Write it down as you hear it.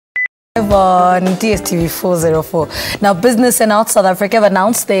On DSTV 404. Now, Business and Arts South Africa have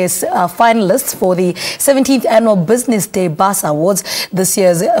announced their finalists for the 17th Annual Business Day BASA Awards. This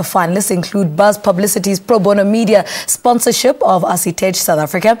year's finalists include Buzz Publicity's pro bono media sponsorship of Asitej South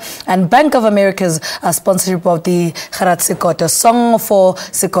Africa and Bank of America's sponsorship of the Gerard Sekoto Song for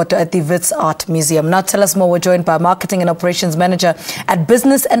Sekoto at the Wits Art Museum. Now, tell us more. We're joined by Marketing and Operations Manager at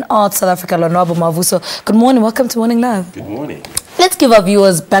Business and Arts South Africa, Lonwabo Mavuso. Good morning. Welcome to Morning Live. Good morning. Let's give our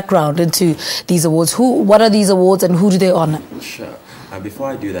viewers background into these awards. What are these awards and who do they honor? Sure. Before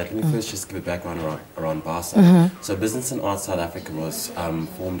I do that, let me first just give a background around BASA. So Business and Arts South Africa was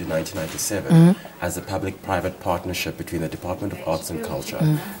formed in 1997 as a public-private partnership between the Department of Arts and Culture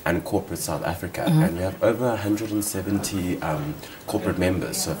and Corporate South Africa. And we have over 170 corporate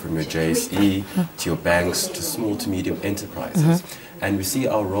members, so from your JSE to your banks to small to medium enterprises. And we see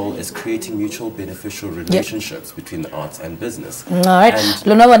our role as creating mutual beneficial relationships between the arts and business. All right.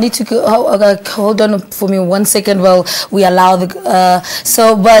 Lona, I need to hold on for me 1 second while we allow the...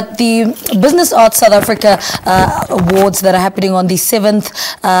 but the Business Arts South Africa Awards that are happening on the 7th,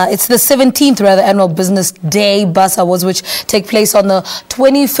 it's the 17th rather, Annual Business Day BASA Awards, which take place on the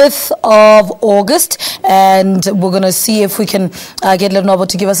 25th of August. And we're going to see if we can get Lona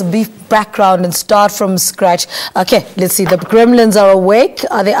to give us a brief background and start from scratch. Okay, let's see. The gremlins are awake.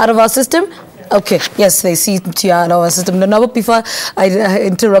 Are they out of our system? Okay, yes, they see to you out of our system. No, before I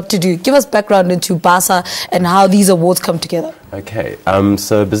interrupted you, give us background into BASA and how these awards come together. Okay,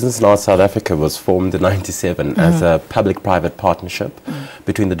 so Business and Arts South Africa was formed in '97 as a public-private partnership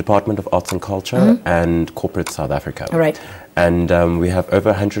between the Department of Arts and Culture and Corporate South Africa. Right. And we have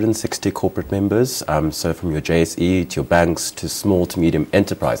over 160 corporate members, so from your JSE to your banks to small to medium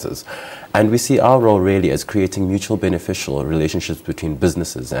enterprises. And we see our role really as creating mutual beneficial relationships between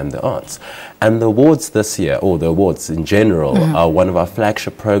businesses and the arts. And the awards this year, or the awards in general, are one of our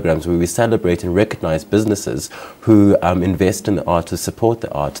flagship programs where we celebrate and recognize businesses who invest in the art to support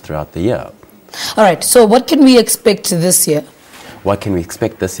the art throughout the year. All right, so what can we expect this year? What can we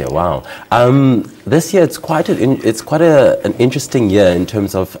expect this year? Wow. This year it's quite an interesting year in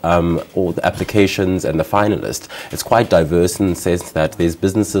terms of all the applications and the finalists. It's quite diverse in the sense that there's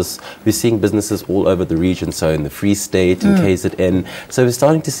businesses, we're seeing businesses all over the region, so in the Free State, in KZN. So we're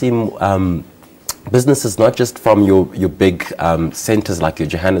starting to see businesses not just from your big centres like your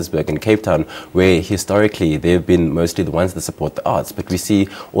Johannesburg and Cape Town, where historically they've been mostly the ones that support the arts, but we see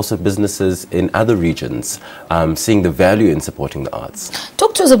also businesses in other regions seeing the value in supporting the arts.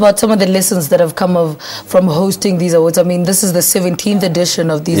 Talk to us about some of the lessons that have come from hosting these awards. I mean, this is the 17th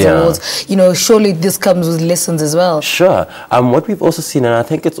edition of these awards. You know, surely this comes with lessons as well. Sure. What we've also seen, and I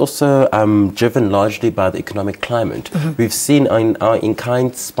think it's also driven largely by the economic climate, we've seen in our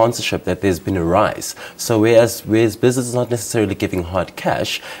in-kind sponsorship that there's been a rise. So whereas business is not necessarily giving hard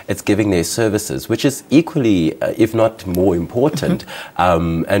cash, it's giving their services, which is equally, if not more important.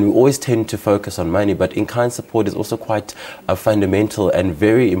 And we always tend to focus on money, but in-kind support is also quite fundamental and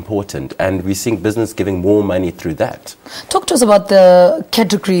very important. And we're seeing business giving more money through that. Talk to us about the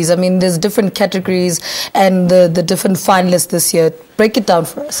categories. I mean, there's different categories and the different finalists this year. Break it down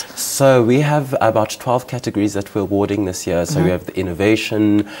for us. So we have about 12 categories that we're awarding this year. So we have the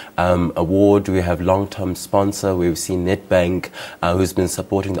Innovation Award, we have Long-Term Sponsor, we've seen Nedbank, who's been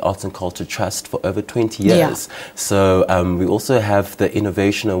supporting the Arts and Culture Trust for over 20 years. So we also have the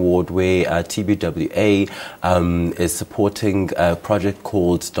Innovation Award where TBWA is supporting a project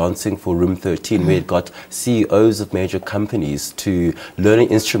called Dancing for Room 13, where it got CEOs of major companies to learn an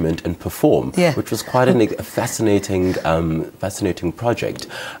instrument and perform, which was quite a fascinating project.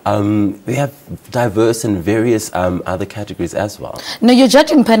 We have diverse and various other categories as well. Now, your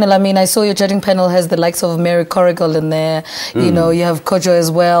judging panel, I mean, I saw your judging panel has the likes of Mary Corrigal in there. You know, you have Kojo as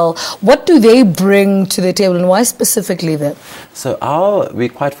well. What do they bring to the table and why specifically them? So we're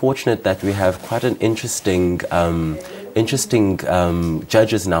quite fortunate that we have quite an interesting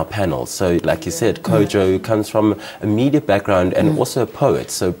judges in our panel. So like you said, Kojo comes from a media background and also a poet,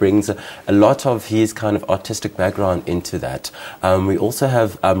 so brings a lot of his kind of artistic background into that. We also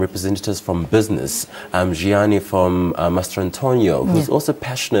have representatives from business, Gianni from Master Antonio, who's also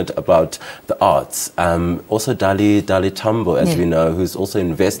passionate about the arts. Also Dali Tambo, as we know, who's also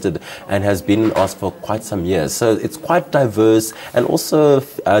invested and has been in arts for quite some years. So it's quite diverse, and also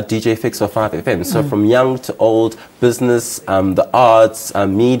DJ Fix for 5FM. So from young to old, business, the arts,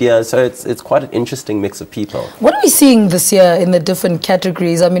 media. So it's quite an interesting mix of people. What are we seeing this year in the different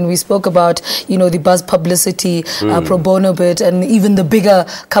categories? I mean, we spoke about, you know, the Buzz Publicity, pro bono bit, and even the bigger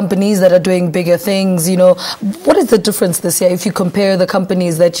companies that are doing bigger things. You know, what is the difference this year if you compare the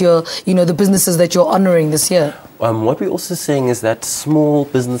companies that you're, you know, the businesses that you're honoring this year? What we're also seeing is that small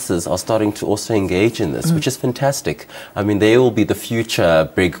businesses are starting to also engage in this, which is fantastic. I mean, they will be the future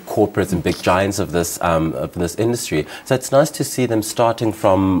big corporates and big giants of this industry. So it's nice to see them starting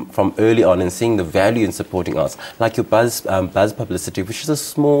from early on and seeing the value in supporting us, like your Buzz Publicity, which is a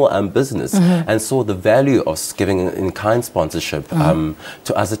small business, and saw the value of giving in-kind sponsorship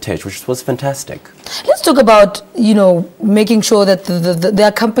to Azatech, which was fantastic. Let's talk about, you know, making sure that there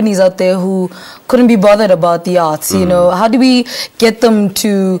are companies out there who couldn't be bothered about the arts. You know, how do we get them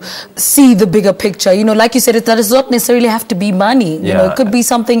to see the bigger picture? You know, like you said, it does not necessarily have to be money. You know, it could be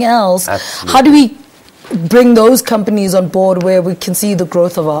something else. Absolutely. How do we bring those companies on board where we can see the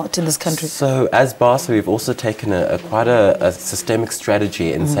growth of art in this country? So as BASA, we've also taken quite a systemic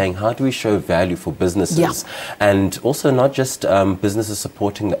strategy in saying, how do we show value for businesses? And also not just businesses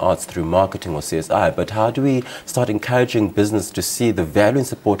supporting the arts through marketing or CSI, but how do we start encouraging business to see the value in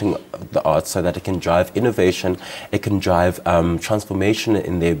supporting the arts so that it can drive innovation, it can drive transformation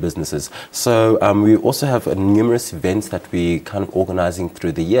in their businesses. So we also have numerous events that we kind of organizing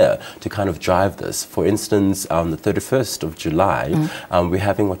through the year to kind of drive this. For instance, the 31st of July, we're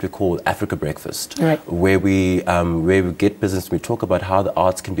having what we call Africa Breakfast, where we get business. We talk about how the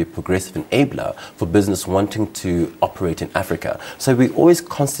arts can be a progressive enabler for business wanting to operate in Africa. So we're always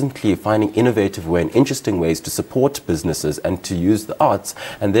constantly finding innovative ways and interesting ways to support businesses and to use the arts,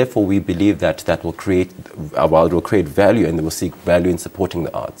 and therefore we believe that will create value, and they will seek value in supporting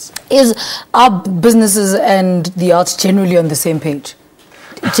the arts. Are businesses and the arts generally on the same page?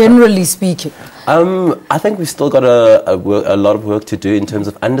 Generally speaking, I think we've still got a lot of work to do in terms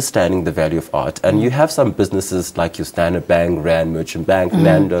of understanding the value of art. And you have some businesses like your Standard Bank, Rand Merchant Bank,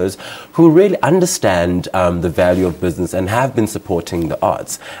 Nando's, who really understand the value of business and have been supporting the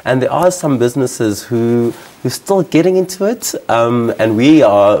arts. And there are some businesses who are still getting into it. And we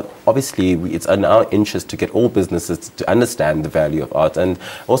are, obviously, it's in our interest to get all businesses to understand the value of art and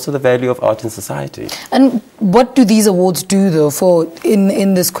also the value of art in society. And what do these awards do, though, for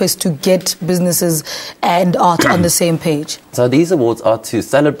in this quest to get businesses and art on the same page? So these awards are to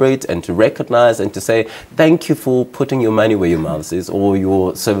celebrate and to recognize and to say thank you for putting your money where your mouth is, or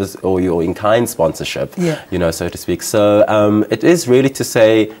your service or your in-kind sponsorship, you know, so to speak. So it is really to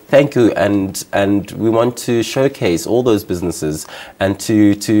say thank you, and we want to showcase all those businesses and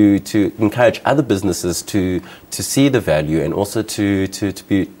to encourage other businesses to see the value and also to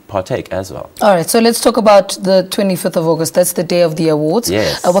partake as well. All right, so let's talk about the 25th of August. That's the day of the awards.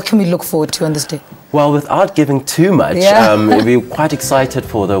 Yes. What can we look forward to on this day? Well, without giving too much, we're quite excited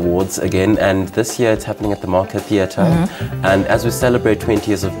for the awards again, and this year it's happening at the Market Theatre. And as we celebrate 20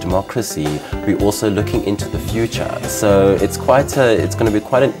 years of democracy, we're also looking into the future. So it's going to be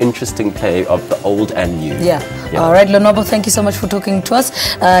quite an interesting play of the old and new. All right, Lonobo, thank you so much for talking to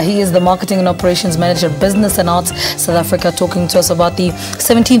us. He is the Marketing and Operations Manager, Business and Arts South Africa, talking to us about the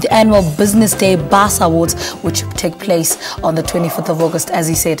 17th Annual Business Day BASA Awards, which take place on the 25th of August, as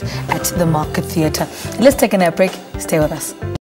he said, at the Market Theatre. Let's take a break. Stay with us.